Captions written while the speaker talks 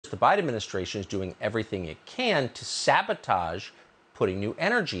the Biden administration is doing everything it can to sabotage putting new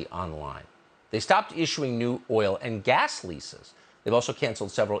energy online. They stopped issuing new oil and gas leases. They've also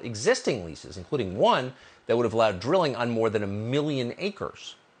canceled several existing leases, including one that would have allowed drilling on more than 1 million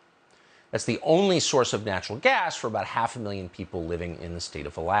acres. That's the only source of natural gas for about 500,000 people living in the state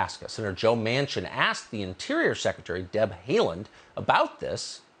of Alaska. Senator Joe Manchin asked the Interior Secretary, Deb Haaland, about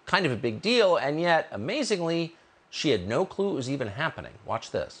this, kind of a big deal, and yet, amazingly, she had no clue it was even happening.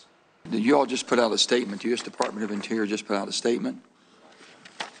 Watch this. You all just put out a statement. The U.S. Department of Interior just put out a statement.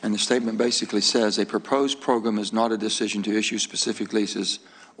 And the statement basically says a proposed program is not a decision to issue specific leases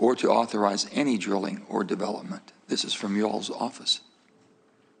or to authorize any drilling or development. This is from y'all's office.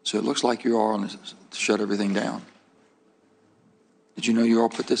 So it looks like you all want to shut everything down. Did you know you all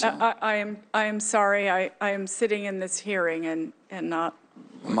put this out? I am sorry. I am sitting in this hearing and not.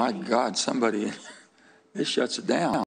 My God, somebody, this shuts it down.